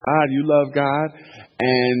God, you love God.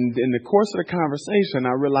 And in the course of the conversation,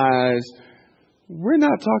 I realized we're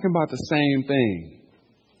not talking about the same thing.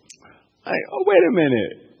 Like, oh, wait a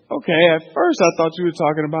minute. Okay, at first I thought you were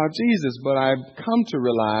talking about Jesus, but I've come to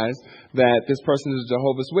realize that this person is a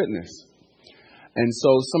Jehovah's Witness. And so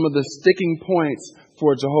some of the sticking points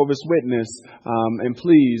for Jehovah's Witness, and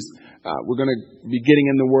please, we're going to be getting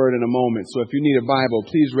in the Word in a moment. So if you need a Bible,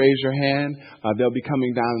 please raise your hand. They'll be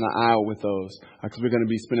coming down the aisle with those because we're going to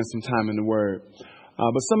be spending some time in the Word.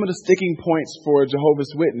 But some of the sticking points for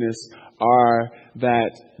Jehovah's Witness are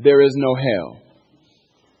that there is no hell.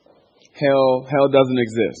 Hell doesn't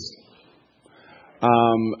exist.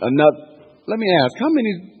 Let me ask, how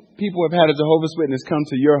many people have had a Jehovah's Witness come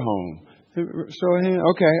to your home? Show a hand.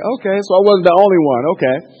 Okay. So I wasn't the only one.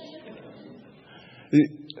 Okay.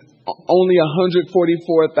 Only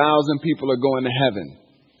 144,000 people are going to heaven.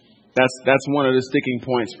 That's one of the sticking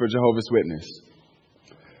points for Jehovah's Witness.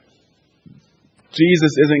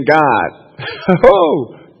 Jesus isn't God.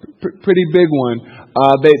 Pretty big one.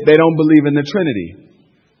 They don't believe in the Trinity.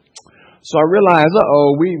 So I realized,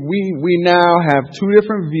 we now have two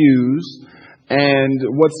different views, and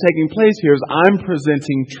what's taking place here is I'm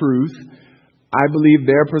presenting truth. I believe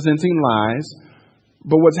they're presenting lies.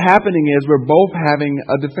 But what's happening is we're both having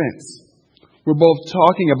a defense. We're both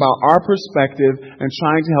talking about our perspective and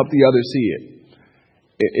trying to help the other see it.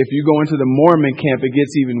 If you go into the Mormon camp, it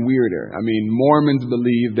gets even weirder. I mean, Mormons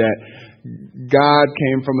believe that God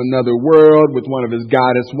came from another world with one of his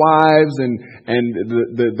goddess wives, and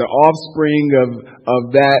the offspring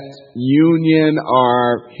of that union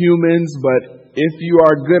are humans. But if you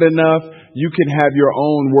are good enough, you can have your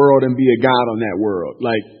own world and be a god on that world.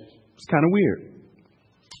 Like, it's kind of weird.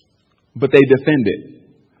 But they defend it.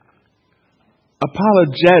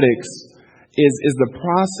 Apologetics is the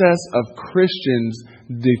process of Christians,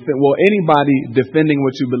 anybody defending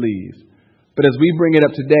what you believe. But as we bring it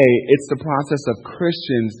up today, it's the process of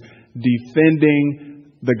Christians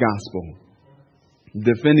defending the gospel.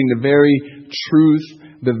 Defending the very truth,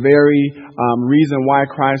 the very reason why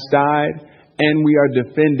Christ died. And we are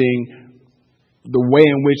defending the way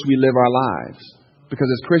in which we live our lives. Because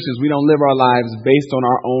as Christians, we don't live our lives based on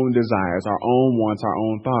our own desires, our own wants, our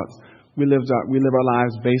own thoughts. We live our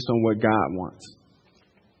lives based on what God wants.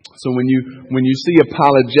 So when you see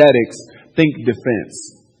apologetics, think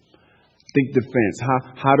defense. Think defense.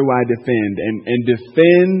 How do I defend? And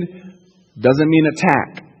defend doesn't mean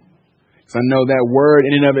attack. Because I know that word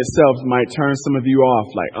in and of itself might turn some of you off.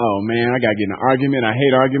 Like, oh man, I got to get in an argument. I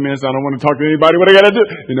hate arguments. I don't want to talk to anybody. What I got to do?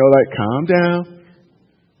 Calm down.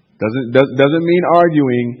 Doesn't mean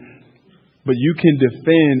arguing, but you can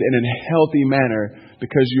defend in a healthy manner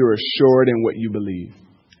because you're assured in what you believe.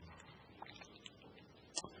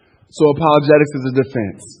 So apologetics is a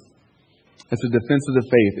defense. It's a defense of the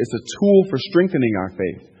faith. It's a tool for strengthening our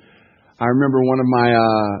faith. I remember one of my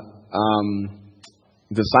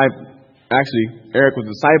disciples, actually, Eric was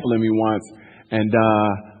discipling me once, and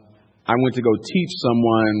I went to go teach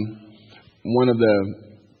someone one of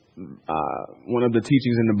the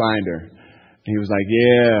teachings in the binder. And he was like,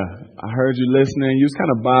 yeah, I heard you listening. You was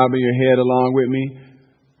kind of bobbing your head along with me,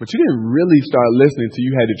 but you didn't really start listening until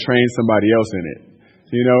you had to train somebody else in it.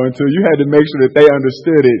 Until you had to make sure that they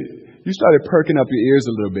understood it. You started perking up your ears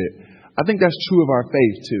a little bit. I think that's true of our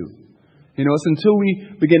faith too. It's until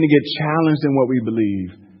we begin to get challenged in what we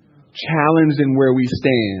believe, challenged in where we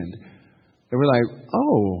stand, that we're like,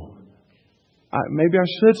 maybe I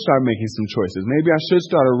should start making some choices. Maybe I should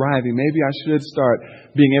start arriving. Maybe I should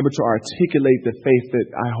start being able to articulate the faith that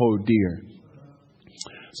I hold dear.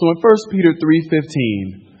 So in 1 Peter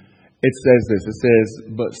 3:15, it says this. It says,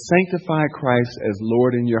 but sanctify Christ as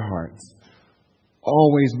Lord in your hearts,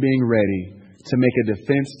 always being ready to make a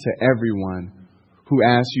defense to everyone who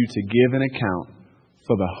asks you to give an account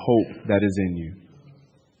for the hope that is in you,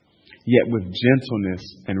 yet with gentleness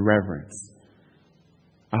and reverence.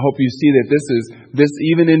 I hope you see that this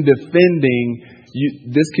even in defending,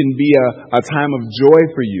 this can be a time of joy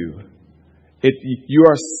for you. You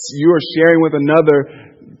are sharing with another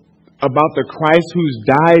about the Christ who's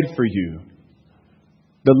died for you.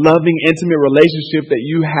 The loving, intimate relationship that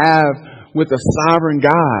you have with a sovereign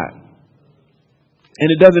God. And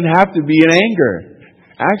it doesn't have to be in anger.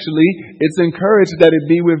 Actually, it's encouraged that it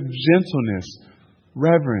be with gentleness,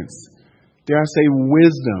 reverence, dare I say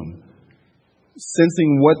wisdom,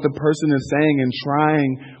 sensing what the person is saying and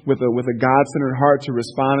trying with a God-centered heart to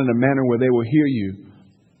respond in a manner where they will hear you.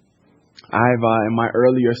 I've in my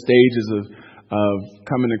earlier stages of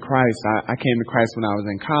coming to Christ, I came to Christ when I was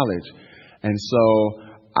in college. And so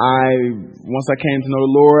once I came to know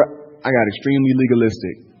the Lord, I got extremely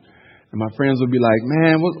legalistic. And my friends would be like,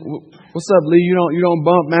 man, what's up, Lee? You don't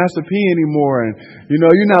bump Master P anymore. And,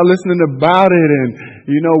 you're not listening to About It and,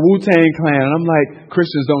 Wu-Tang Clan. And I'm like,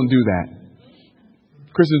 Christians don't do that.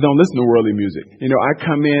 Christians don't listen to worldly music. I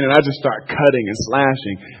come in and I just start cutting and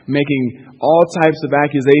slashing, making all types of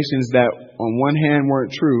accusations that on one hand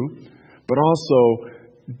weren't true, but also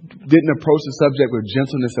didn't approach the subject with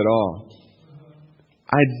gentleness at all.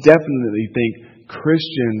 I definitely think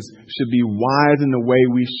Christians should be wise in the way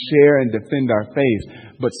we share and defend our faith.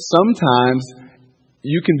 But sometimes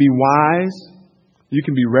you can be wise, you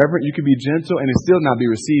can be reverent, you can be gentle, and it still not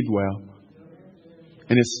be received well.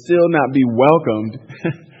 And it still not be welcomed.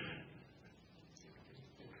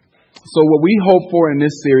 So what we hope for in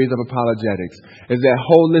this series of apologetics is that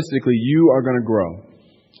holistically you are going to grow.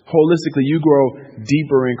 Holistically you grow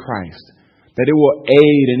deeper in Christ. That it will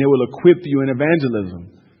aid and it will equip you in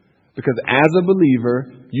evangelism. Because as a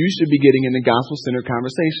believer, you should be getting into gospel-centered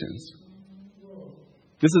conversations.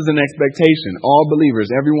 This is an expectation. All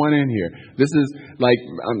believers, everyone in here. This is like,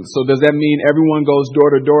 so does that mean everyone goes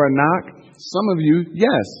door to door and knock? Some of you,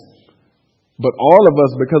 yes. But all of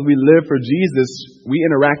us, because we live for Jesus, we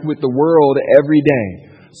interact with the world every day.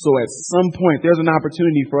 So at some point, there's an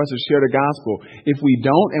opportunity for us to share the gospel. If we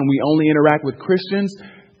don't and we only interact with Christians,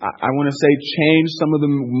 I want to say change some of the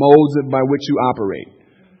modes by which you operate.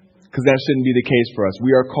 Because that shouldn't be the case for us.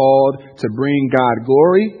 We are called to bring God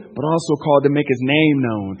glory, but also called to make His name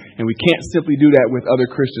known. And we can't simply do that with other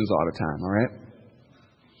Christians all the time, all right?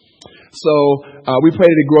 So we pray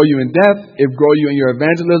to grow you in depth, it grow you in your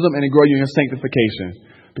evangelism, and it grow you in your sanctification.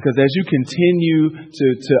 Because as you continue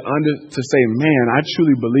to say, man, I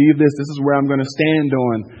truly believe this. This is where I'm going to stand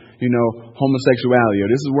on, homosexuality. Or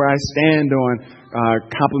this is where I stand on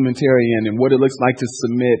complementarian and what it looks like to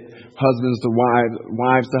submit husbands to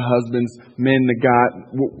wives to husbands, men to God.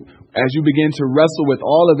 As you begin to wrestle with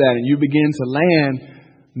all of that and you begin to land,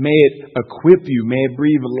 may it equip you. May it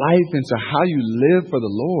breathe life into how you live for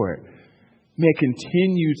the Lord. May it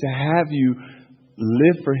continue to have you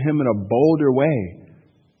live for Him in a bolder way.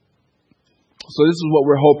 So this is what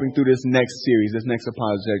we're hoping through this next series, this next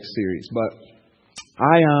apologetic series. But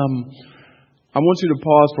I want you to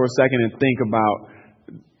pause for a second and think about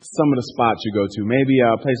some of the spots you go to. Maybe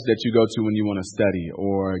places that you go to when you want to study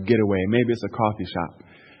or get away. Maybe it's a coffee shop.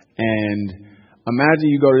 And imagine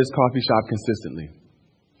you go to this coffee shop consistently.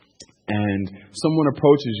 And someone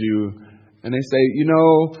approaches you and they say,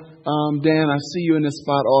 Dan, I see you in this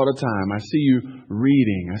spot all the time. I see you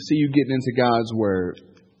reading. I see you getting into God's Word.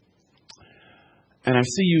 And I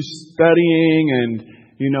see you studying and,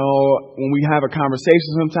 when we have a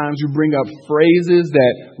conversation, sometimes you bring up phrases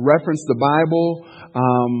that reference the Bible.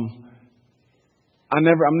 I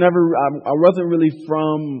wasn't really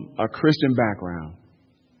from a Christian background.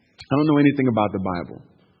 I don't know anything about the Bible.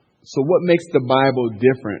 So what makes the Bible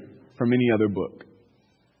different from any other book?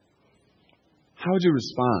 How would you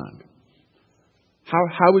respond?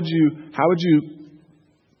 How would you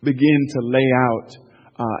begin to lay out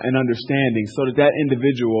an understanding so that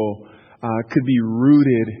individual could be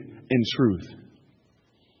rooted in truth?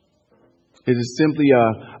 Is it simply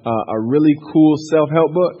a really cool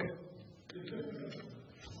self-help book?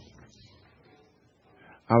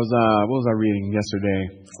 What was I reading yesterday?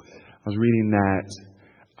 I was reading that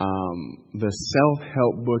the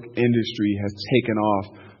self-help book industry has taken off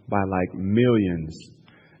by like millions.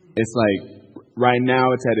 It's like right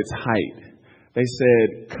now it's at its height. They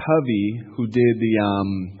said Covey, who did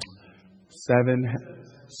the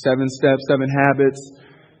 7 Steps, 7 Habits,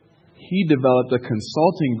 he developed a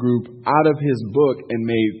consulting group out of his book and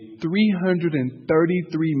made $333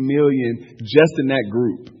 million just in that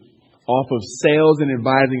group off of sales and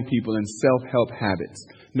advising people in self-help habits.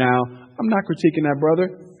 Now, I'm not critiquing that brother.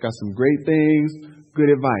 Got some great things, good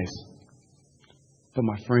advice. But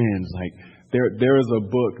my friends, there is a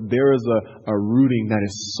book, there is a rooting that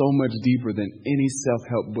is so much deeper than any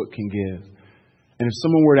self-help book can give. And if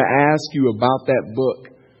someone were to ask you about that book,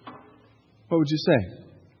 what would you say?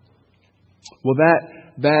 Well,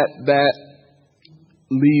 that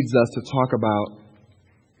leads us to talk about,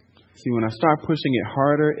 see, when I start pushing it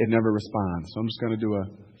harder, it never responds. So I'm just going to do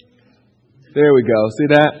there we go. See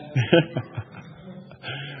that?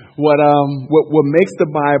 What makes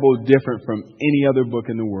the Bible different from any other book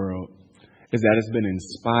in the world is that it's been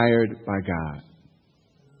inspired by God.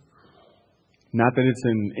 Not that it's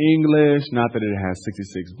in English, not that it has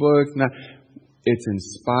 66 books. It's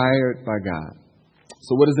inspired by God.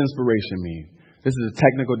 So what does inspiration mean? This is a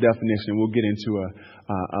technical definition. We'll get into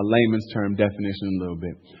a layman's term definition in a little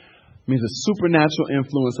bit. It means a supernatural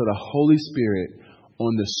influence of the Holy Spirit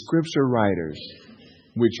on the scripture writers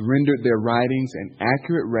which rendered their writings an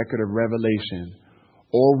accurate record of revelation,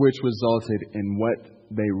 or which resulted in what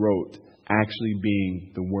they wrote actually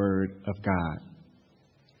being the Word of God.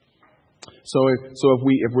 So if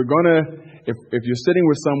you're sitting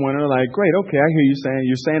with someone and they're like, great, okay, I hear you saying,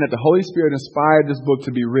 you're saying that the Holy Spirit inspired this book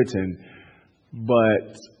to be written,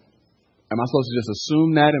 but am I supposed to just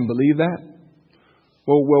assume that and believe that?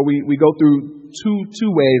 Well, we go through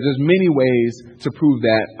two ways. There's many ways to prove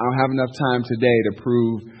that. I don't have enough time today to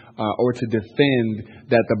prove or to defend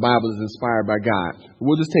that the Bible is inspired by God.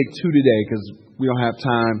 We'll just take two today because we don't have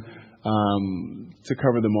time to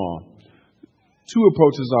cover them all. Two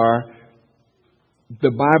approaches are the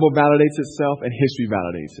Bible validates itself and history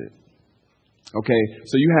validates it. Okay,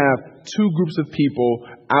 so you have two groups of people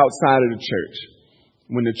outside of the church.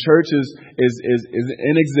 When the church is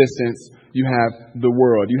in existence, you have the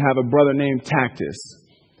world. You have a brother named Tacitus.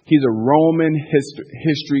 He's a Roman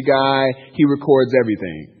history guy. He records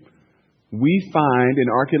everything. We find in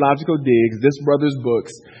archaeological digs this brother's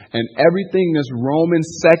books, and everything this Roman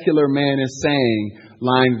secular man is saying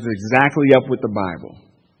lines exactly up with the Bible.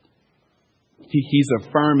 He's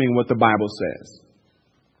affirming what the Bible says.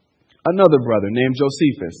 Another brother named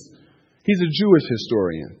Josephus. He's a Jewish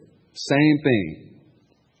historian. Same thing.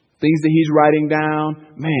 Things that he's writing down,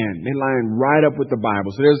 man, they line right up with the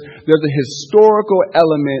Bible. So there's a historical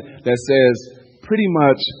element that says pretty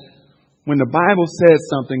much when the Bible says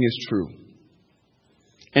something is true.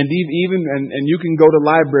 And even you can go to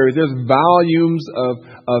libraries. There's volumes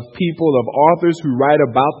of people, of authors who write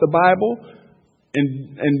about the Bible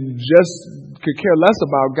and just could care less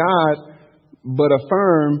about God, but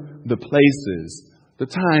affirm the places, the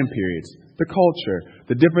time periods, the culture,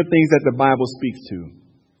 the different things that the Bible speaks to.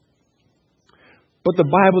 But the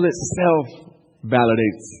Bible itself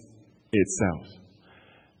validates itself.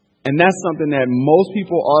 And that's something that most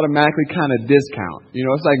people automatically kind of discount. You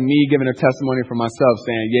know, it's like me giving a testimony for myself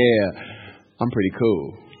saying, yeah, I'm pretty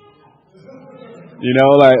cool. You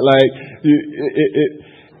know,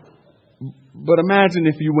 but imagine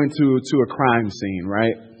if you went to a crime scene,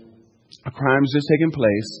 right? A crime's just taking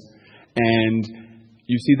place and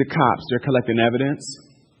you see the cops, they're collecting evidence.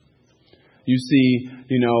 You see,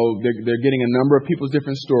 they're getting a number of people's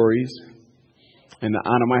different stories. And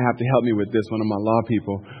Anna might have to help me with this, one of my law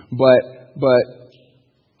people. But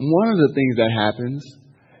one of the things that happens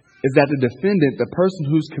is that the defendant, the person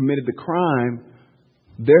who's committed the crime,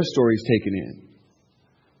 their story is taken in.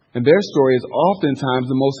 And their story is oftentimes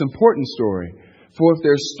the most important story. For if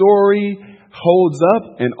their story holds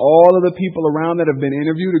up and all of the people around that have been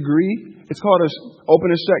interviewed agree, it's called an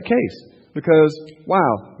open and shut case. Because,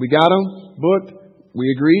 wow, we got him, booked,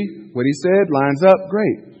 we agree, what he said lines up,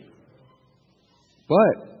 great.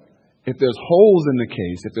 But if there's holes in the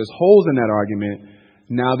case, if there's holes in that argument,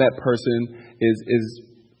 now that person is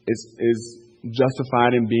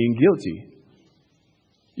justified in being guilty.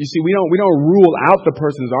 You see, we don't rule out the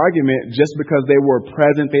person's argument just because they were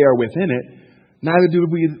present, they are within it. Neither do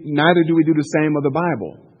we do the same of the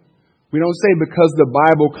Bible. We don't say because the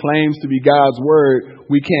Bible claims to be God's word,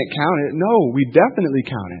 we can't count it. No, we definitely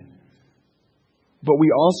count it. But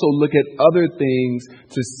we also look at other things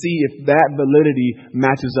to see if that validity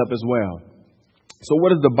matches up as well. So what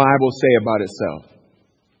does the Bible say about itself?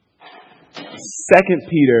 2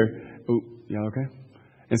 Peter, y'all okay?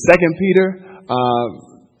 In 2 Peter,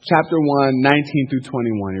 chapter 1, 19 through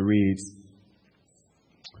 21, it reads,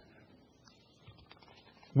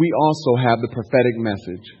 we also have the prophetic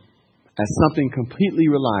message as something completely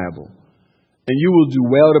reliable, and you will do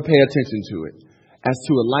well to pay attention to it, as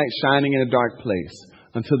to a light shining in a dark place,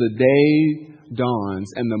 until the day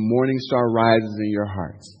dawns and the morning star rises in your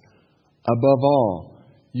hearts. Above all,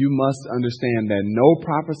 you must understand that no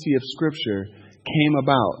prophecy of Scripture came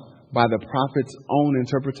about by the prophet's own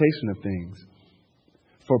interpretation of things.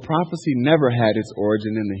 For prophecy never had its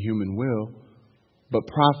origin in the human will, but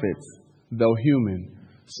prophets, though human,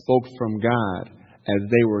 spoke from God as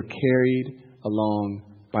they were carried along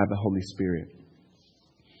by the Holy Spirit.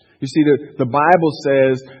 You see, the Bible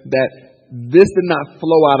says that this did not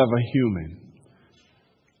flow out of a human.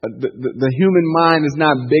 The human mind is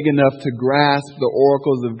not big enough to grasp the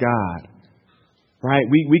oracles of God. Right?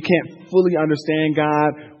 We can't fully understand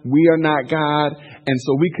God. We are not God. And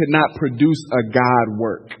so we could not produce a God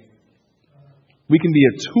work. We can be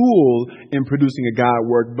a tool in producing a God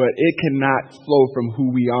work, but it cannot flow from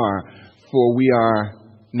who we are, for we are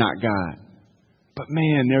not God. But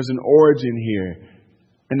man, there's an origin here.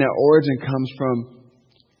 And that origin comes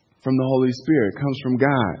from the Holy Spirit, comes from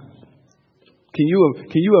God. Can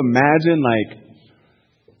you imagine like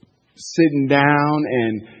sitting down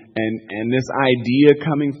and this idea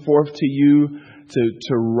coming forth to you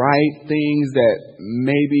to write things that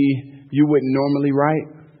maybe you wouldn't normally write?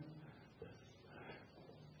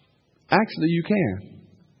 Actually, you can.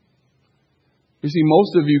 You see,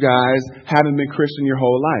 most of you guys haven't been Christian your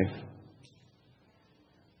whole life.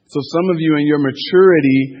 So some of you in your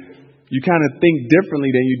maturity, you kind of think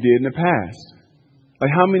differently than you did in the past.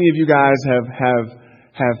 Like, how many of you guys have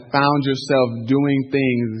found yourself doing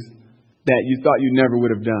things that you thought you never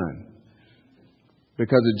would have done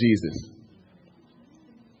because of Jesus?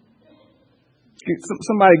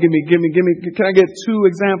 Somebody give me. Can I get 2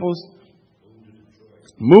 examples?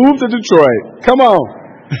 Move to Detroit. Come on.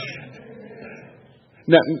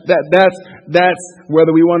 Now, that's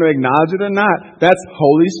whether we want to acknowledge it or not. That's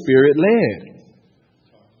Holy Spirit led.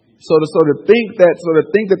 So to think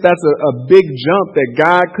that that's a big jump, that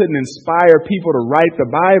God couldn't inspire people to write the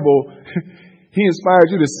Bible. He inspired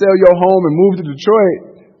you to sell your home and move to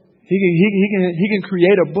Detroit. He can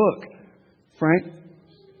create a book, Frank.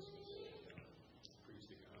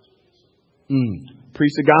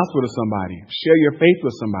 Preach the gospel to somebody. Share your faith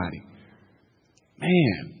with somebody.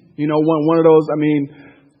 Man. You know, one of those, I mean,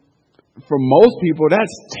 for most people,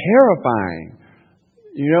 that's terrifying.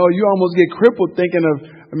 You know, you almost get crippled thinking of,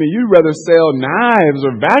 I mean, you'd rather sell knives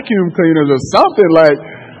or vacuum cleaners or something like,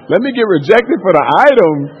 let me get rejected for the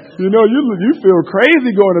item. You know, you feel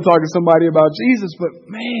crazy going to talk to somebody about Jesus, but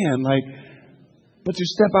man, but you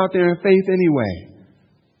step out there in faith anyway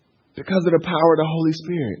because of the power of the Holy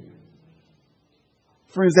Spirit.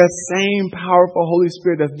 Friends, that same powerful Holy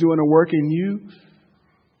Spirit that's doing a work in you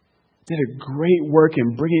did a great work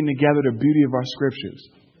in bringing together the beauty of our scriptures.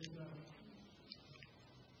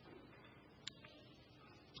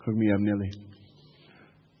 Hook me up, Nilly. 2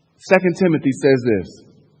 Timothy says this.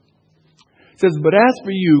 It says, but as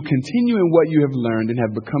for you, continue in what you have learned and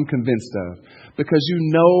have become convinced of, because you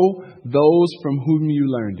know those from whom you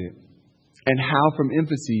learned it, and how from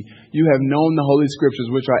infancy you have known the Holy Scriptures,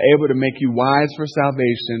 which are able to make you wise for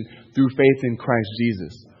salvation through faith in Christ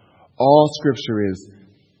Jesus. All Scripture is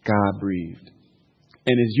God-breathed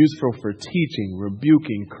and is useful for teaching,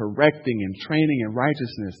 rebuking, correcting, and training in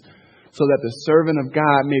righteousness, so that the servant of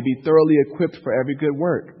God may be thoroughly equipped for every good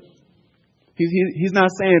work. He's not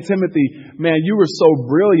saying, Timothy, man, you were so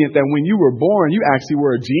brilliant that when you were born, you actually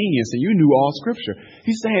were a genius and you knew all Scripture.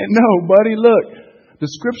 He's saying, no, buddy, look, the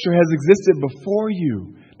Scripture has existed before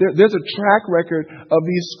you. There's a track record of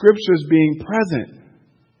these Scriptures being present.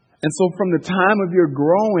 And so from the time of your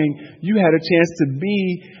growing, you had a chance to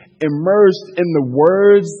be immersed in the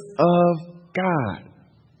words of God.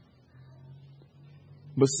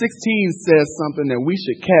 But 16 says something that we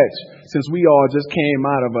should catch, since we all just came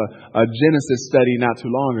out of a Genesis study not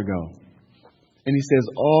too long ago. And he says,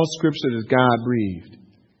 all Scripture is God-breathed.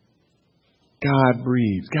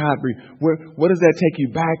 God-breathed. God-breathed. What does that take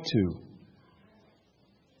you back to?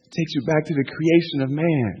 It takes you back to the creation of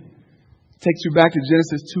man. It takes you back to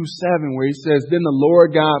Genesis 2:7, where he says, then the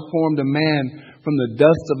Lord God formed a man from the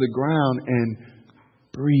dust of the ground and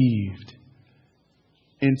breathed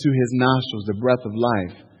into his nostrils the breath of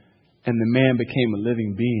life, and the man became a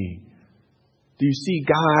living being. Do you see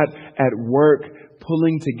God at work,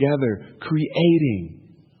 pulling together, creating?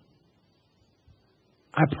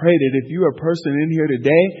 I pray that if you're a person in here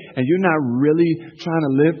today and you're not really trying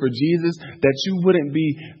to live for Jesus, that you wouldn't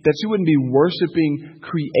be worshiping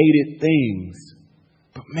created things.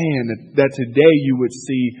 But man, that today you would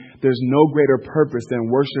see there's no greater purpose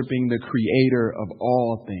than worshiping the Creator of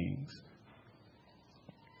all things.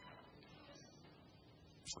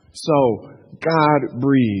 So, God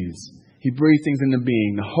breathes. He breathes things into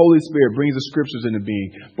being. The Holy Spirit brings the Scriptures into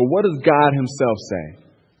being. But what does God Himself say?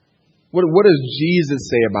 What does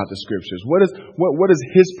Jesus say about the Scriptures? What is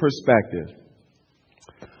His perspective?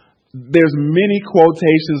 There's many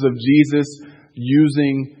quotations of Jesus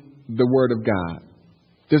using the Word of God.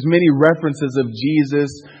 There's many references of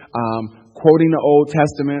Jesus quoting the Old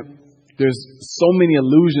Testament. There's so many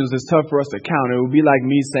allusions, it's tough for us to count. It would be like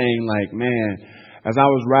me saying, man, as I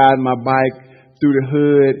was riding my bike through the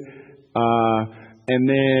hood, and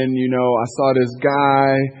then, I saw this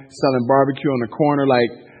guy selling barbecue on the corner.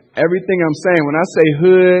 Everything I'm saying, when I say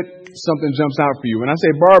hood, something jumps out for you. When I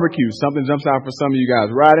say barbecue, something jumps out for some of you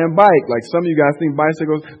guys. Riding bike, some of you guys think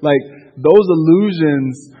bicycles. Those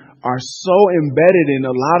allusions are so embedded in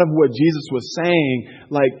a lot of what Jesus was saying.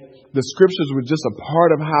 The Scriptures were just a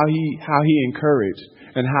part of how he encouraged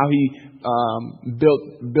and how he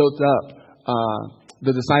built up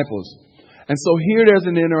the disciples. And so here there's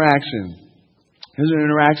an interaction. There's an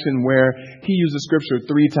interaction where he uses Scripture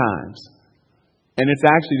 3 times. And it's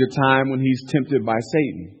actually the time when he's tempted by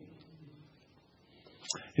Satan.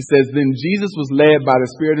 It says, then Jesus was led by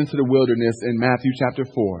the Spirit into the wilderness in Matthew chapter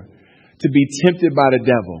 4 to be tempted by the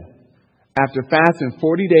devil. After fasting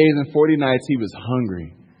 40 days and 40 nights, he was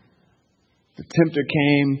hungry. The tempter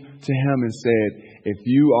came to him and said, if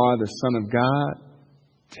you are the Son of God,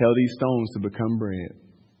 tell these stones to become bread.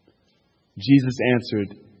 Jesus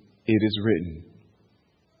answered, it is written,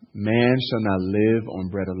 man shall not live on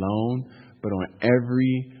bread alone, but on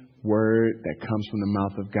every word that comes from the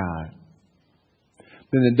mouth of God.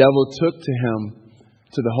 Then the devil took him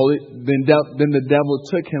to the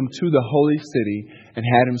holy city and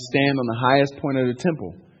had him stand on the highest point of the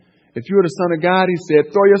temple. If you are the Son of God, he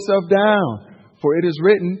said, throw yourself down, for it is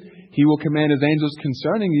written, he will command his angels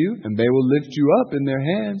concerning you, and they will lift you up in their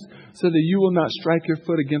hands so that you will not strike your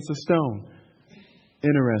foot against a stone.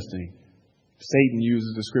 Interesting. Satan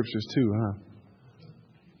uses the scriptures too, huh?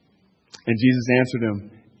 And Jesus answered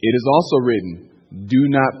him, it is also written, do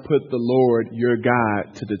not put the Lord your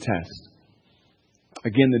God to the test.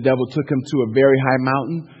 Again, the devil took him to a very high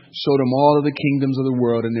mountain, showed him all of the kingdoms of the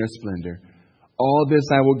world and their splendor. All this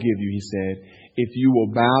I will give you, he said, if you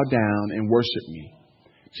will bow down and worship me.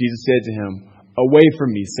 Jesus said to him, away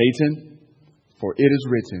from me, Satan, for it is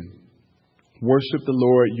written, worship the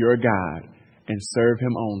Lord your God and serve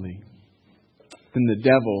him only. Then the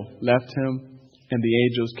devil left him, and the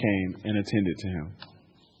angels came and attended to him.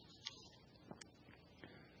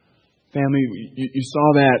 Family, you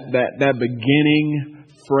saw that beginning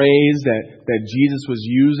phrase that Jesus was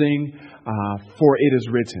using, for it is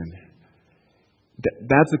written.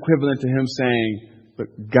 That's equivalent to him saying, but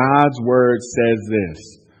God's word says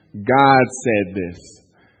this. God said this.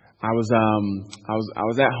 I was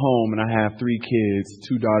at home and I have 3 kids,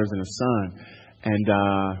 2 daughters and a son. And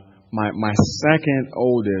my second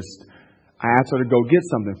oldest, I asked her to go get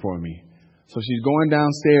something for me. So she's going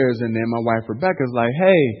downstairs, and then my wife Rebecca's like,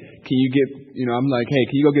 hey, can you I'm like, hey,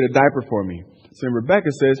 can you go get a diaper for me? So then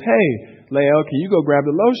Rebecca says, hey, Lael, can you go grab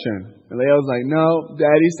the lotion? And Lael's like, no,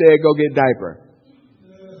 Daddy said go get diaper.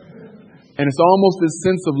 And it's almost this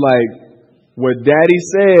sense of like, what Daddy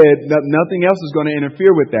said, nothing else is going to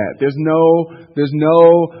interfere with that. There's no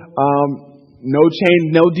change,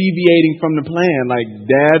 no deviating from the plan. Like,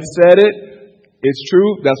 Dad said it, it's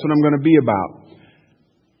true, that's what I'm going to be about.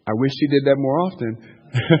 I wish she did that more often.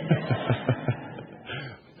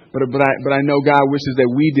 But I know God wishes that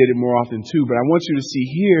we did it more often too. But I want you to see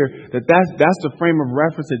here that's the frame of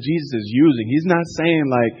reference that Jesus is using. He's not saying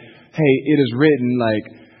like, hey, it is written, like,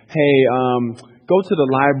 hey, go to the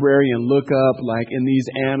library and look up like in these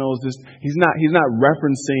annals. He's not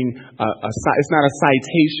referencing it's not a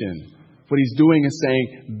citation. What he's doing is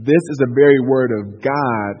saying this is a very word of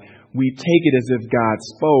God. We take it as if God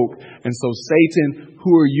spoke. And so Satan,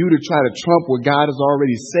 who are you to try to trump what God has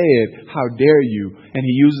already said? How dare you? And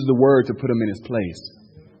he uses the word to put him in his place.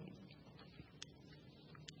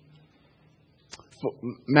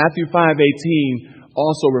 Matthew 5:18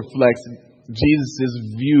 also reflects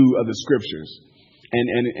Jesus' view of the scriptures.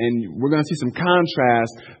 And we're going to see some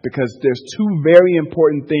contrast because there's 2 very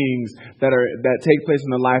important things that take place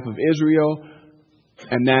in the life of Israel,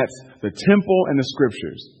 and that's the temple and the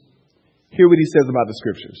scriptures. Hear what he says about the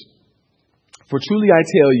scriptures. For truly I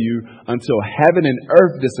tell you, until heaven and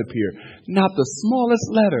earth disappear, not the smallest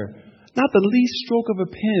letter, not the least stroke of a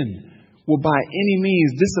pen will by any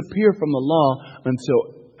means disappear from the law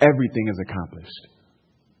until everything is accomplished.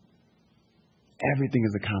 Everything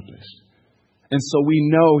is accomplished. And so we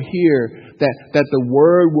know here that the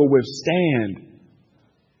word will withstand.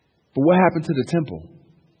 But what happened to the temple?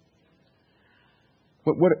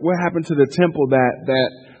 What happened to the temple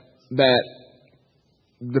that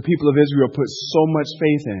the people of Israel put so much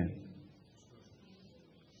faith in?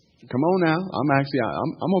 Come on now.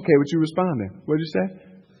 I'm okay with you responding. What did you say?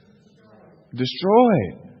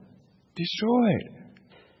 Destroyed. Destroyed.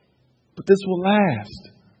 But this will last.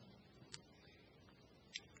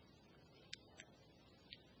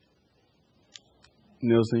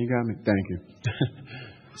 Nielsen, you got me? Thank you.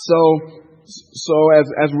 So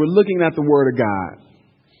as we're looking at the Word of God,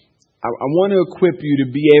 I want to equip you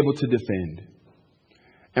to be able to defend.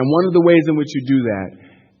 And one of the ways in which you do that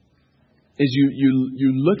is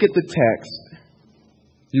you look at the text,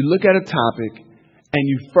 you look at a topic, and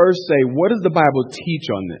you first say, what does the Bible teach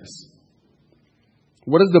on this?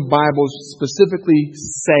 What does the Bible specifically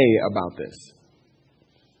say about this?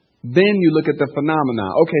 Then you look at the phenomena.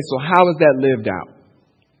 Okay, so how is that lived out?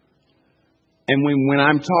 And when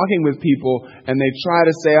I'm talking with people and they try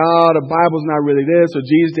to say, oh, the Bible's not really this, or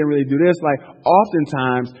Jesus didn't really do this, like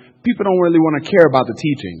oftentimes people don't really want to care about the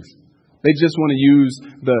teachings. They just want to use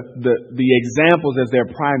the examples as their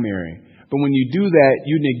primary. But when you do that,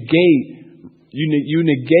 you negate you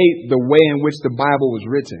negate the way in which the Bible was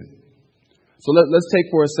written. So let's take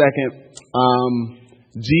for a second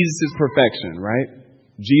Jesus' perfection, right?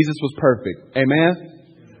 Jesus was perfect. Amen?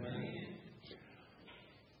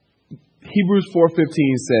 Hebrews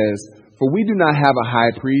 4:15 says, "For we do not have a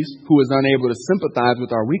high priest who is unable to sympathize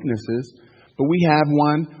with our weaknesses, but we have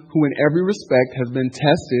one who in every respect has been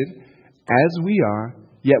tested as we are,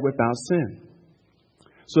 yet without sin."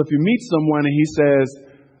 So if you meet someone and he says,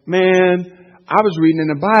 "Man, I was reading in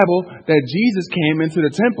the Bible that Jesus came into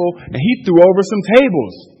the temple and he threw over some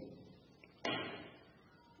tables."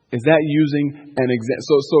 Is that using an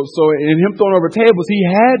example? So in him throwing over tables, he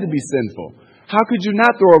had to be sinful. How could you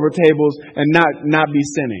not throw over tables and not be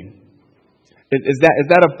sinning? Is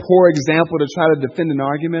that a poor example to try to defend an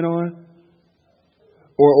argument on?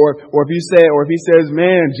 Or if he says,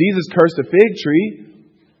 "Man, Jesus cursed a fig tree,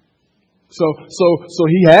 so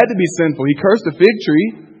he had to be sinful. He cursed a fig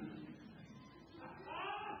tree."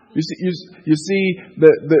 You see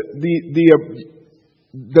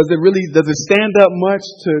does it stand up much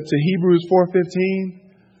to Hebrews 4:15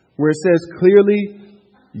 where it says clearly,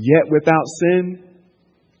 "Yet without sin"?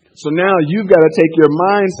 So now you've got to take your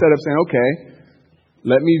mindset of saying, "Okay,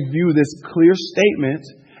 let me view this clear statement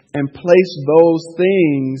and place those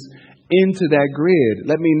things into that grid.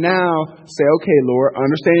 Let me now say, okay, Lord,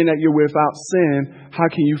 understanding that you're without sin, how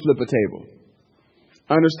can you flip a table?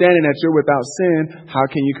 Understanding that you're without sin, how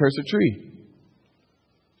can you curse a tree?"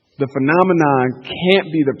 The phenomenon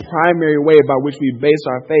can't be the primary way by which we base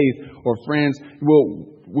our faith, or friends,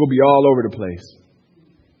 we'll be all over the place.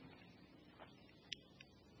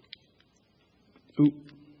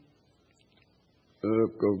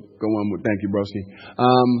 Go on with, thank you, broski.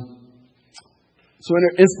 So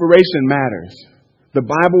inspiration matters. The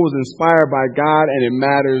Bible was inspired by God, and it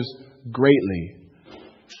matters greatly.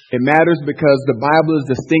 It matters because the Bible is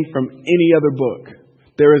distinct from any other book.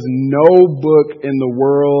 There is no book in the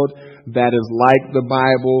world that is like the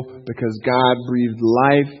Bible because God breathed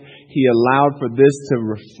life. He allowed for this to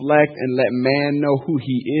reflect and let man know who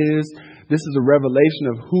He is. This is a revelation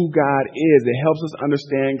of who God is. It helps us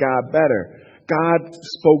understand God better. God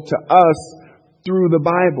spoke to us through the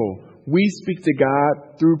Bible. We speak to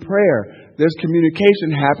God through prayer. There's communication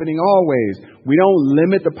happening always. We don't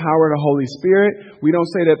limit the power of the Holy Spirit. We don't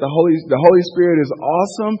say that the Holy Spirit is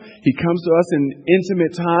awesome. He comes to us in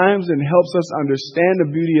intimate times and helps us understand the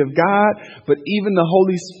beauty of God. But even the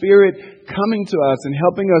Holy Spirit coming to us and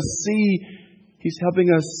helping us see, He's helping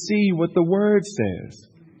us see what the Word says.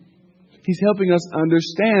 He's helping us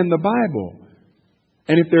understand the Bible.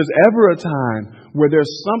 And if there's ever a time where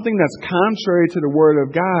there's something that's contrary to the Word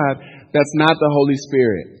of God, that's not the Holy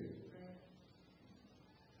Spirit.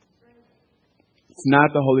 It's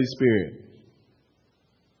not the Holy Spirit.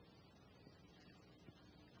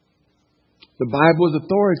 The Bible is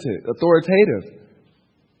authoritative.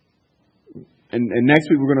 And next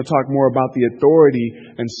week we're going to talk more about the authority.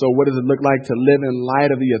 And so what does it look like to live in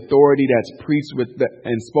light of the authority that's preached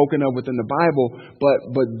and spoken of within the Bible?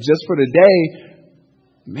 But just for today,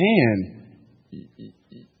 man,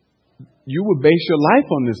 you would base your life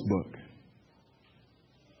on this book.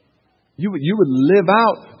 You would live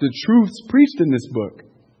out the truths preached in this book.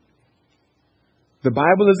 The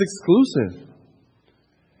Bible is exclusive.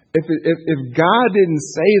 If God didn't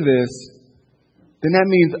say this, then that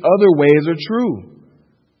means other ways are true.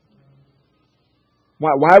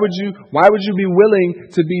 Why would you be willing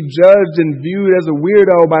to be judged and viewed as a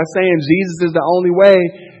weirdo by saying Jesus is the only way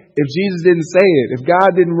if Jesus didn't say it, if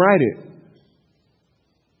God didn't write it?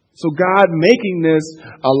 So God making this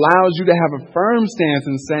allows you to have a firm stance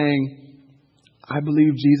in saying, I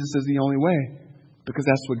believe Jesus is the only way, because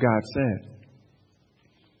that's what God said.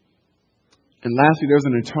 And lastly, there's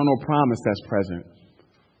an eternal promise that's present.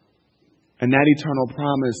 And that eternal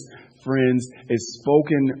promise, friends, is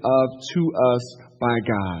spoken of to us by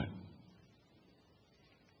God.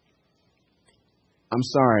 I'm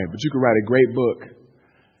sorry, but you could write a great book.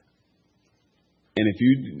 And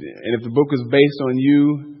if the book was based on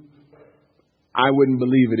you, I wouldn't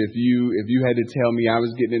believe it if you had to tell me I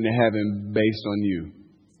was getting into heaven based on you.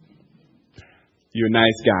 You're a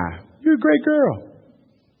nice guy. You're a great girl.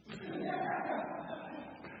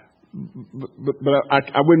 But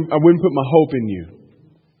I wouldn't put my hope in you.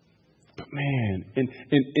 But man,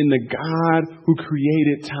 in the God who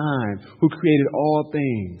created time, who created all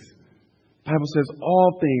things, the Bible says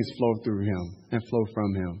all things flow through Him and flow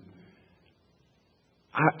from Him.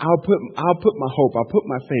 I'll put my hope. I'll put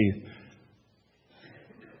my faith.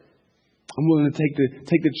 I'm willing to take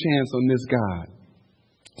the chance on this God.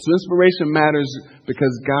 So inspiration matters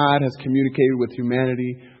because God has communicated with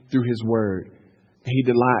humanity through His Word. He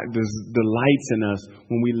delights in us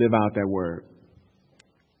when we live out that word.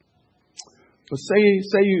 But say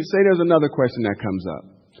there's another question that comes up.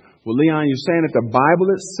 Well, Leon, you're saying that the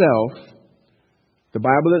Bible itself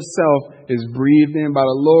is breathed in by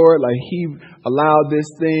the Lord, like He allowed this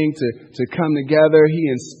thing to come together. He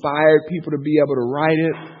inspired people to be able to write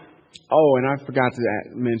it. Oh, and I forgot to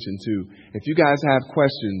mention too, if you guys have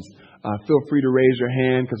questions, feel free to raise your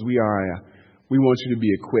hand, because we want you to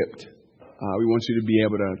be equipped. We want you to be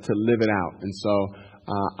able to live it out. And so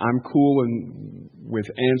I'm cool with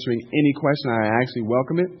answering any question. I actually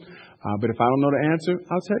welcome it. But if I don't know the answer,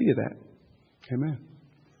 I'll tell you that. Amen.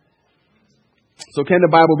 So can the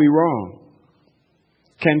Bible be wrong?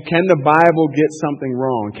 Can the Bible get something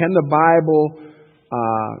wrong? Can the Bible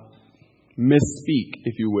misspeak,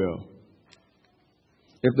 if you will?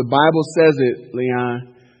 If the Bible says it,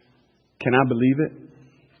 Leon, can I believe it?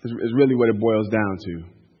 Is really what it boils down to.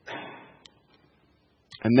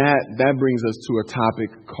 And that brings us to a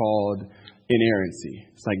topic called inerrancy.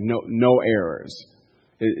 It's like no errors.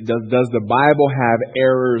 Does the Bible have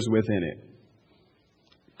errors within it?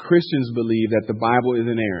 Christians believe that the Bible is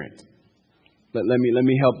inerrant. But let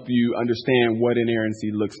me help you understand what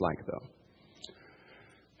inerrancy looks like, though.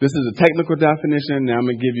 This is a technical definition. Now I'm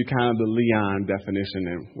going to give you kind of the Leon definition,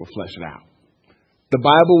 and we'll flesh it out. The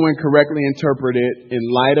Bible, when correctly interpreted in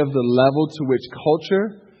light of the level to which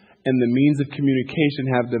culture and the means of communication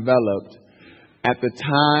have developed at the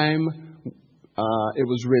time it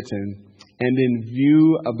was written, and in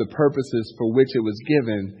view of the purposes for which it was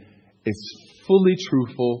given, is fully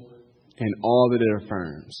truthful in all that it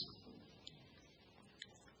affirms.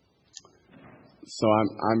 So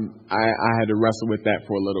I had to wrestle with that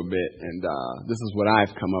for a little bit, and this is what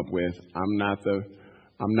I've come up with. I'm not the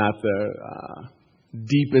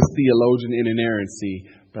deepest theologian in inerrancy,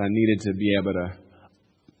 but I needed to be able to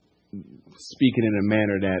speak it in a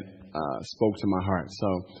manner that spoke to my heart.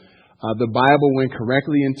 So the Bible, when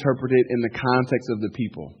correctly interpreted in the context of the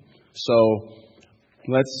people. So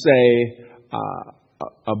let's say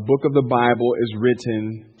a book of the Bible is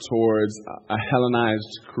written towards a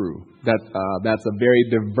Hellenized crew. That's a very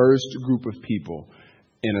diverse group of people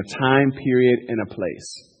in a time period, in a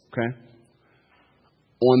place. Okay?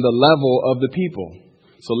 On the level of the people.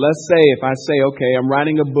 So let's say if I say, okay, I'm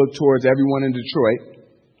writing a book towards everyone in Detroit,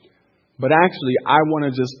 but actually I want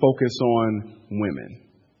to just focus on women.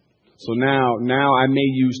 So now I may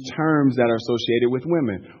use terms that are associated with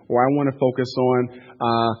women, or I want to focus on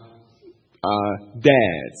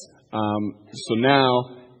dads. So now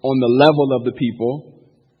on the level of the people,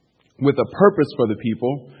 with a purpose for the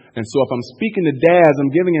people. And so if I'm speaking to dads, I'm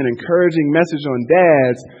giving an encouraging message on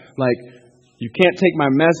dads, like, you can't take my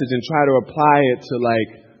message and try to apply it to like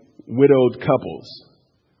widowed couples.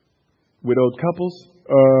 Widowed couples?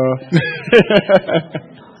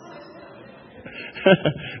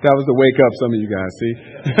 That was the wake up, some of you guys, see?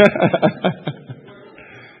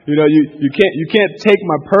 You can't take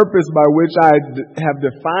my purpose by which I have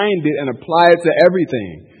defined it and apply it to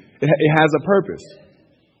everything. It has a purpose.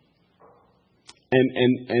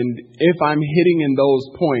 And if I'm hitting in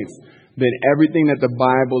those points, then everything that the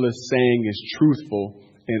Bible is saying is truthful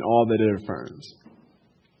in all that it affirms.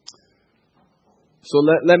 So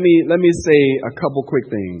let me say a couple quick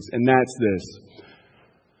things, and that's this.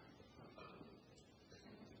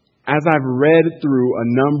 As I've read through a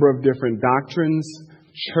number of different doctrines,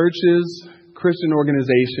 churches, Christian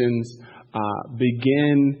organizations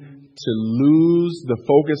begin to lose the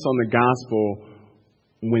focus on the gospel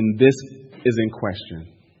when this is in question.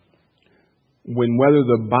 When whether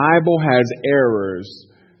the Bible has errors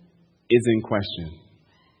is in question.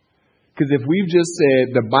 Because if we've just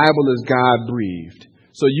said the Bible is God-breathed,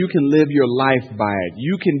 so you can live your life by it.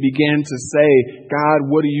 You can begin to say, God,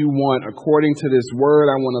 what do you want? According to this word,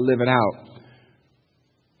 I want to live it out.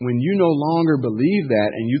 When you no longer believe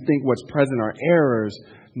that and you think what's present are errors,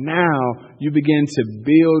 now you begin to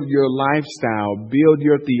build your lifestyle, build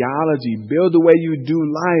your theology, build the way you do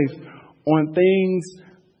life on things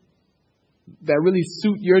that really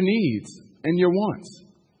suit your needs and your wants.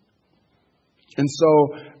 And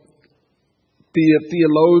so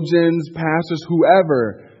theologians, pastors,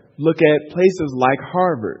 whoever, look at places like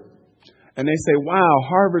Harvard. And they say, wow,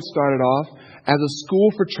 Harvard started off as a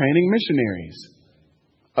school for training missionaries.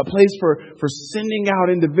 A place for sending out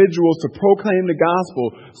individuals to proclaim the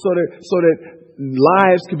gospel so that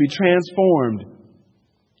lives could be transformed.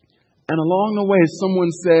 And along the way,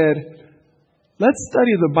 someone said, let's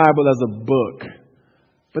study the Bible as a book,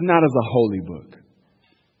 but not as a holy book.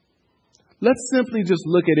 Let's simply just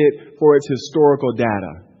look at it for its historical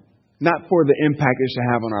data, not for the impact it should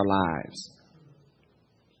have on our lives.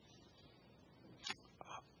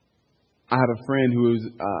 I have a friend who's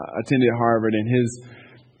attended Harvard, and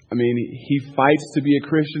he fights to be a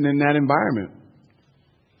Christian in that environment.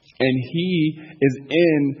 And he is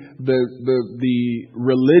in the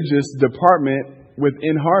religious department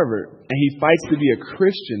within Harvard, and he fights to be a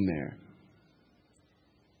Christian there.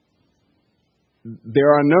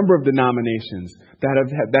 There are a number of denominations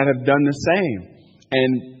that have done the same,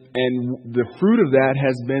 and the fruit of that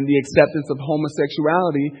has been the acceptance of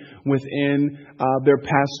homosexuality within their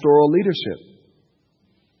pastoral leadership.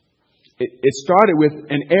 It started with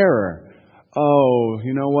an error. Oh,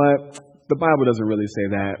 you know what? The Bible doesn't really say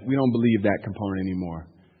that. We don't believe that component anymore.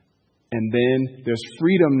 And then there's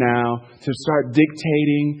freedom now to start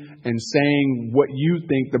dictating and saying what you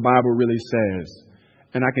think the Bible really says.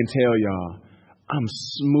 And I can tell y'all, I'm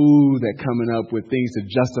smooth at coming up with things to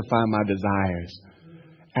justify my desires.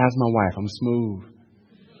 Ask my wife, I'm smooth.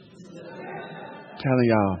 Telling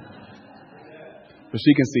y'all. But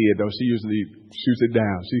she can see it though. She usually shoots it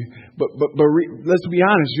down. But let's be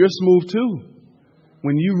honest, you're smooth too.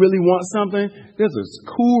 When you really want something, there's a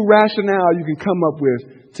cool rationale you can come up with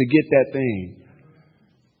to get that thing.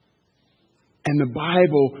 And the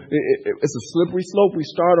Bible, it's a slippery slope we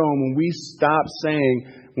start on when we stop saying,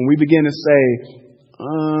 when we begin to say,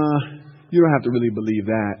 you don't have to really believe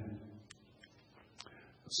that.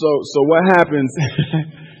 So what happens?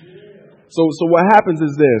 so what happens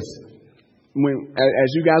is this.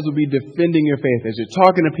 As you guys will be defending your faith, as you're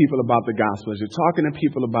talking to people about the gospel, as you're talking to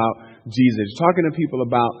people about Jesus, you're talking to people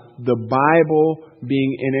about the Bible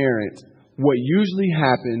being inerrant, what usually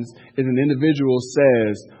happens is an individual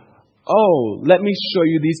says, oh, let me show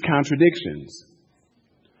you these contradictions.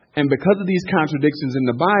 And because of these contradictions in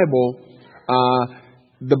the Bible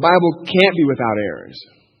can't be without errors.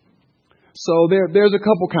 So there's a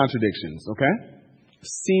couple contradictions, okay?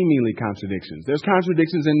 Seemingly contradictions. There's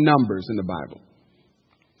contradictions in numbers in the Bible.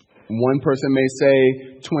 One person may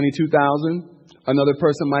say 22,000. Another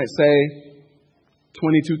person might say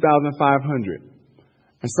 22,500.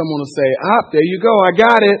 And someone will say, there you go, I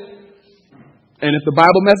got it. And if the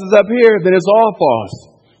Bible messes up here, then it's all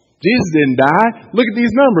false. Jesus didn't die. Look at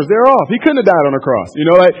these numbers. They're off. He couldn't have died on the cross. You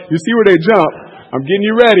know, like you see where they jump. I'm getting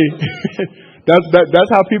you ready. That's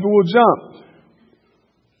how people will jump.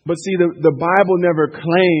 But see, the Bible never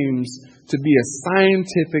claims to be a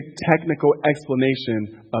scientific, technical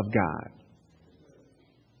explanation of God.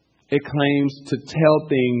 It claims to tell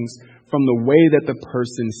things from the way that the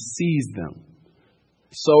person sees them.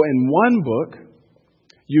 So in one book,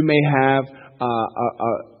 you may have,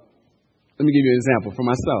 let me give you an example for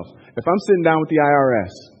myself. If I'm sitting down with the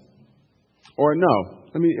IRS, or no,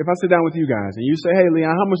 if I sit down with you guys and you say, hey,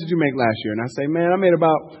 Leon, how much did you make last year? And I say, man, I made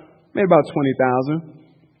about 20,000.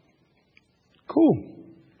 Cool.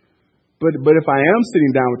 But if I am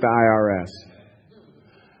sitting down with the IRS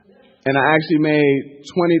and I actually made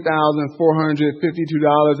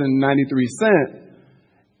 $20,452.93,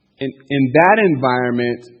 in that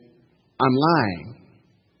environment, I'm lying.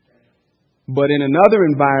 But in another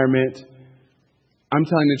environment, I'm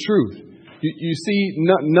telling the truth. You see,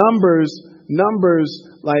 numbers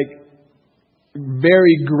like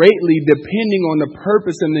vary greatly depending on the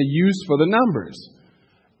purpose and the use for the numbers.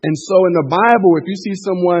 And so in the Bible, if you see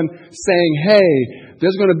someone saying, hey,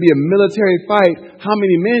 there's going to be a military fight, how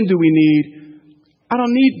many men do we need?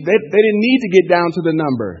 They didn't need to get down to the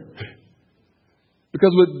number. Because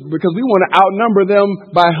we want to outnumber them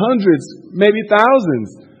by hundreds, maybe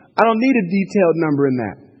thousands. I don't need a detailed number in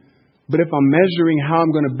that. But if I'm measuring how I'm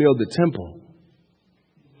going to build the temple,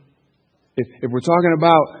 if we're talking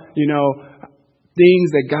about, things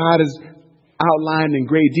that God has outlined in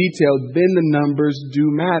great detail, then the numbers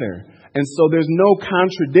do matter. And so there's no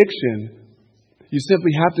contradiction. You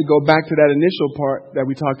simply have to go back to that initial part that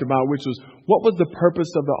we talked about, which was, what was the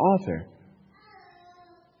purpose of the author?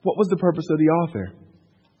 What was the purpose of the author?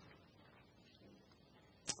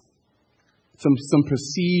 Some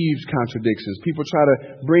perceived contradictions. People try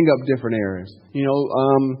to bring up different errors.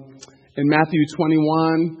 In Matthew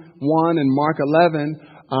 21:1 and Mark 11,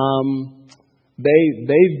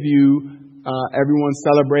 they view everyone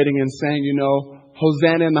celebrating and saying,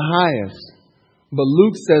 Hosanna in the highest. But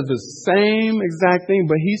Luke says the same exact thing,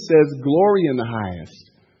 but he says glory in the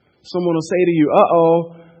highest. Someone will say to you,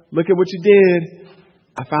 look at what you did.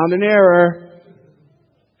 I found an error.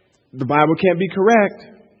 The Bible can't be correct.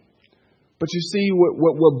 But you see,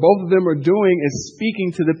 what both of them are doing is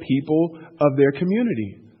speaking to the people of their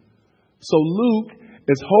community. So Luke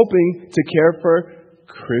is hoping to care for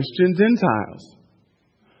Christian Gentiles.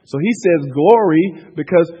 So he says glory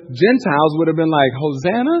because Gentiles would have been like,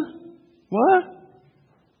 Hosanna? What?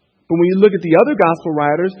 But when you look at the other gospel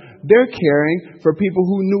writers, they're caring for people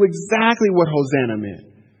who knew exactly what Hosanna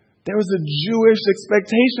meant. There was a Jewish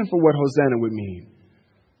expectation for what Hosanna would mean.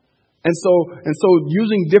 And so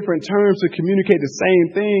using different terms to communicate the same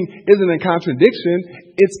thing isn't a contradiction.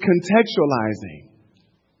 It's contextualizing.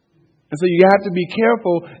 And so you have to be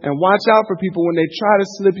careful and watch out for people when they try to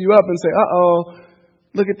slip you up and say, uh-oh,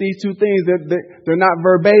 look at these two things. They're not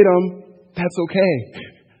verbatim. That's okay.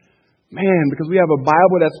 Man, because we have a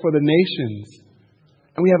Bible that's for the nations.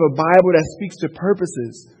 And we have a Bible that speaks to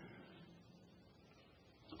purposes.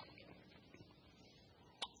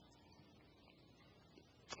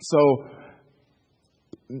 So,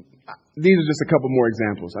 these are just a couple more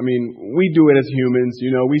examples. I mean, we do it as humans.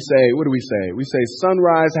 You know, we say, what do we say? We say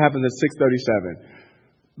sunrise happens at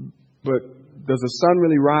 6:37. But does the sun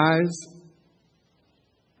really rise?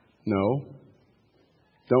 No.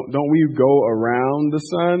 Don't we go around the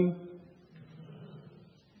sun?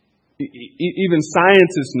 Even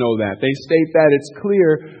scientists know that. They state that it's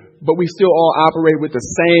clear, but we still all operate with the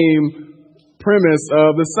same premise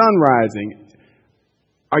of the sun rising.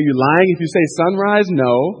 Are you lying if you say sunrise?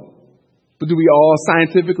 No. But do we all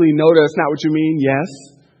scientifically know that that's not what you mean? Yes.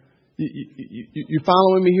 You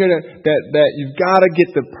following me here that you've got to get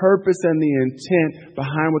the purpose and the intent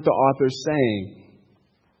behind what the author's saying.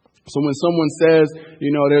 So when someone says,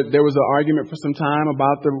 you know, there was an argument for some time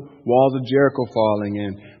about the walls of Jericho falling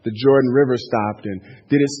and the Jordan River stopped, and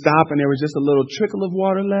did it stop and there was just a little trickle of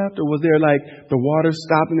water left, or was there like the water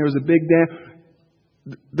stopped and there was a big dam?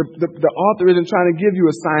 The author isn't trying to give you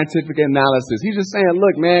a scientific analysis. He's just saying,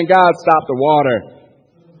 look, man, God stopped the water.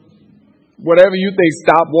 Whatever you think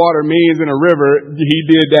stop water means in a river, he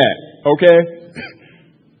did that. Okay?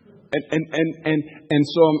 And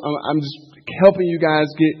so I'm just helping you guys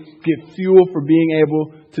get fuel for being able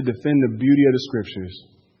to defend the beauty of the scriptures.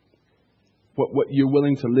 What you're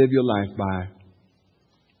willing to live your life by.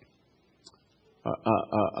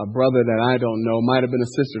 A brother that I don't know, might have been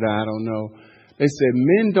a sister that I don't know. They said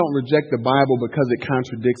men don't reject the Bible because it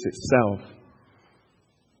contradicts itself,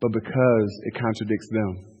 but because it contradicts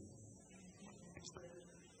them.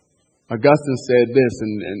 Augustine said this,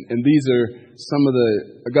 and these are some of the,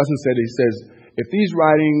 Augustine said, he says, if these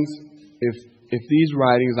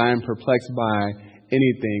writings I am perplexed by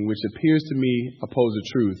anything which appears to me oppose the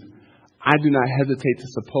truth, I do not hesitate to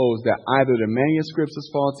suppose that either the manuscript is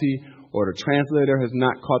faulty or the translator has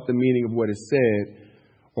not caught the meaning of what is said,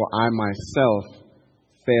 or I myself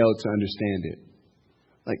failed to understand it.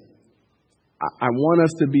 Like, I want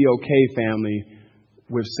us to be okay, family,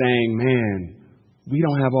 with saying, man, we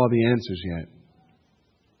don't have all the answers yet.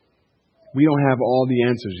 We don't have all the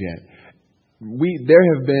answers yet. There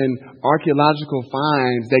have been archaeological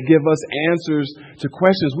finds that give us answers to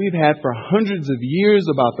questions we've had for hundreds of years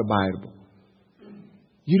about the Bible.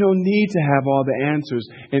 You don't need to have all the answers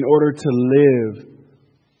in order to live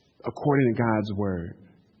according to God's Word.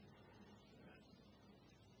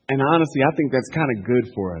 And honestly, I think that's kind of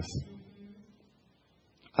good for us.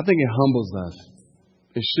 I think it humbles us.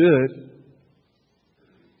 It should.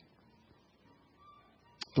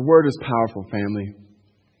 The Word is powerful, family.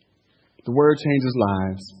 The Word changes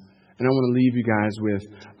lives. And I want to leave you guys with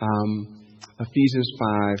Ephesians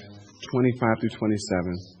 5:25 through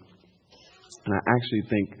 27. And I actually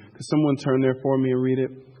think, could someone turn there for me and read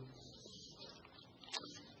it?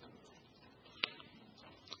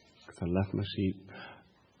 Because I left my sheet.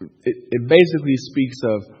 It basically speaks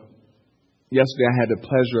of, yesterday I had the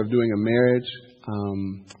pleasure of doing a marriage,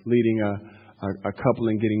 leading a couple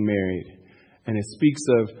and getting married. And it speaks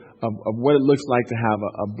of what it looks like to have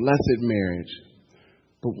a blessed marriage.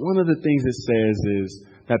 But one of the things it says is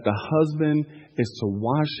that the husband is to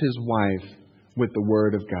wash his wife with the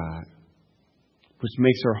Word of God, which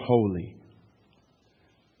makes her holy.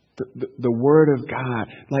 The Word of God,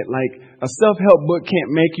 like a self-help book can't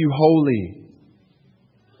make you holy.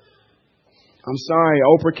 I'm sorry,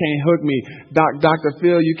 Oprah can't hook me. Dr.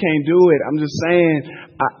 Phil, you can't do it. I'm just saying,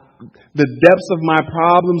 the depths of my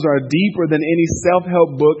problems are deeper than any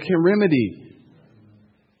self-help book can remedy.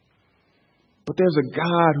 But there's a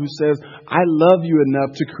God who says, I love you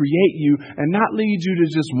enough to create you and not lead you to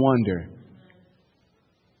just wonder.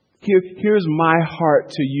 Here's my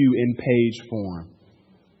heart to you in page form.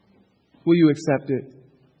 Will you accept it?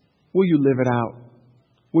 Will you live it out?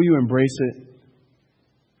 Will you embrace it?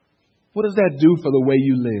 What does that do for the way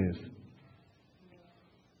you live?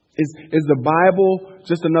 Is the Bible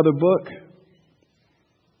just another book?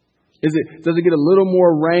 Does it get a little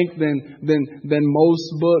more rank than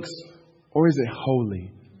most books? Or is it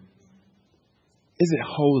holy? Is it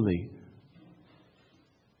holy?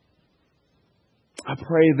 I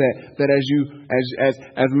pray that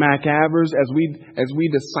as Macavers, as we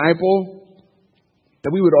disciple,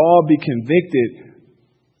 that we would all be convicted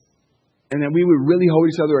and that we would really hold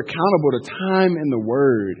each other accountable to time in the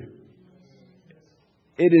Word.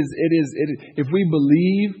 If we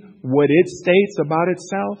believe what it states about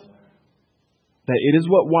itself, that it is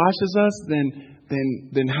what washes us,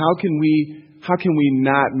 then how can we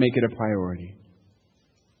not make it a priority?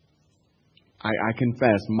 I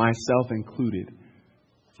confess, myself included,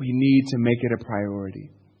 we need to make it a priority.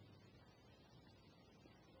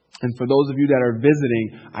 And for those of you that are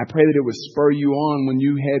visiting, I pray that it would spur you on when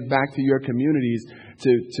you head back to your communities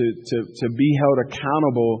to be held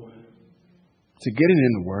accountable to getting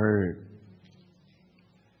in the Word.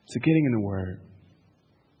 To getting in the Word.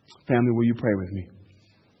 Family, will you pray with me?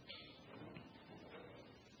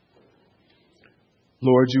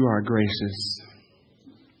 Lord, you are gracious.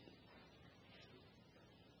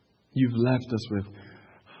 You've left us with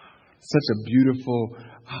such a beautiful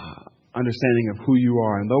understanding of who you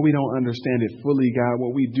are. And though we don't understand it fully, God,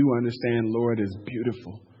 what we do understand, Lord, is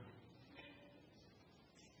beautiful.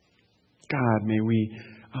 God, may we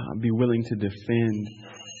be willing to defend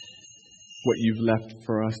what you've left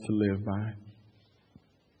for us to live by.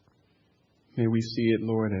 May we see it,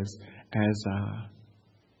 Lord, as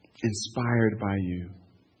inspired by you,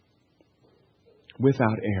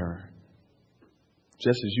 without error.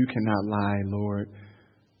 Just as you cannot lie, Lord,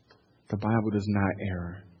 the Bible does not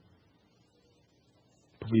err.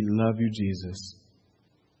 But we love you, Jesus.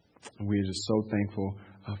 And we are just so thankful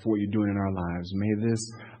for what you're doing in our lives. May this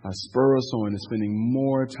spur us on to spending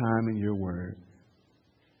more time in your word.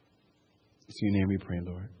 It's in your name we pray,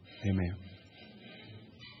 Lord. Amen.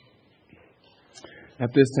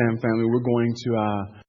 At this time, family, we're going to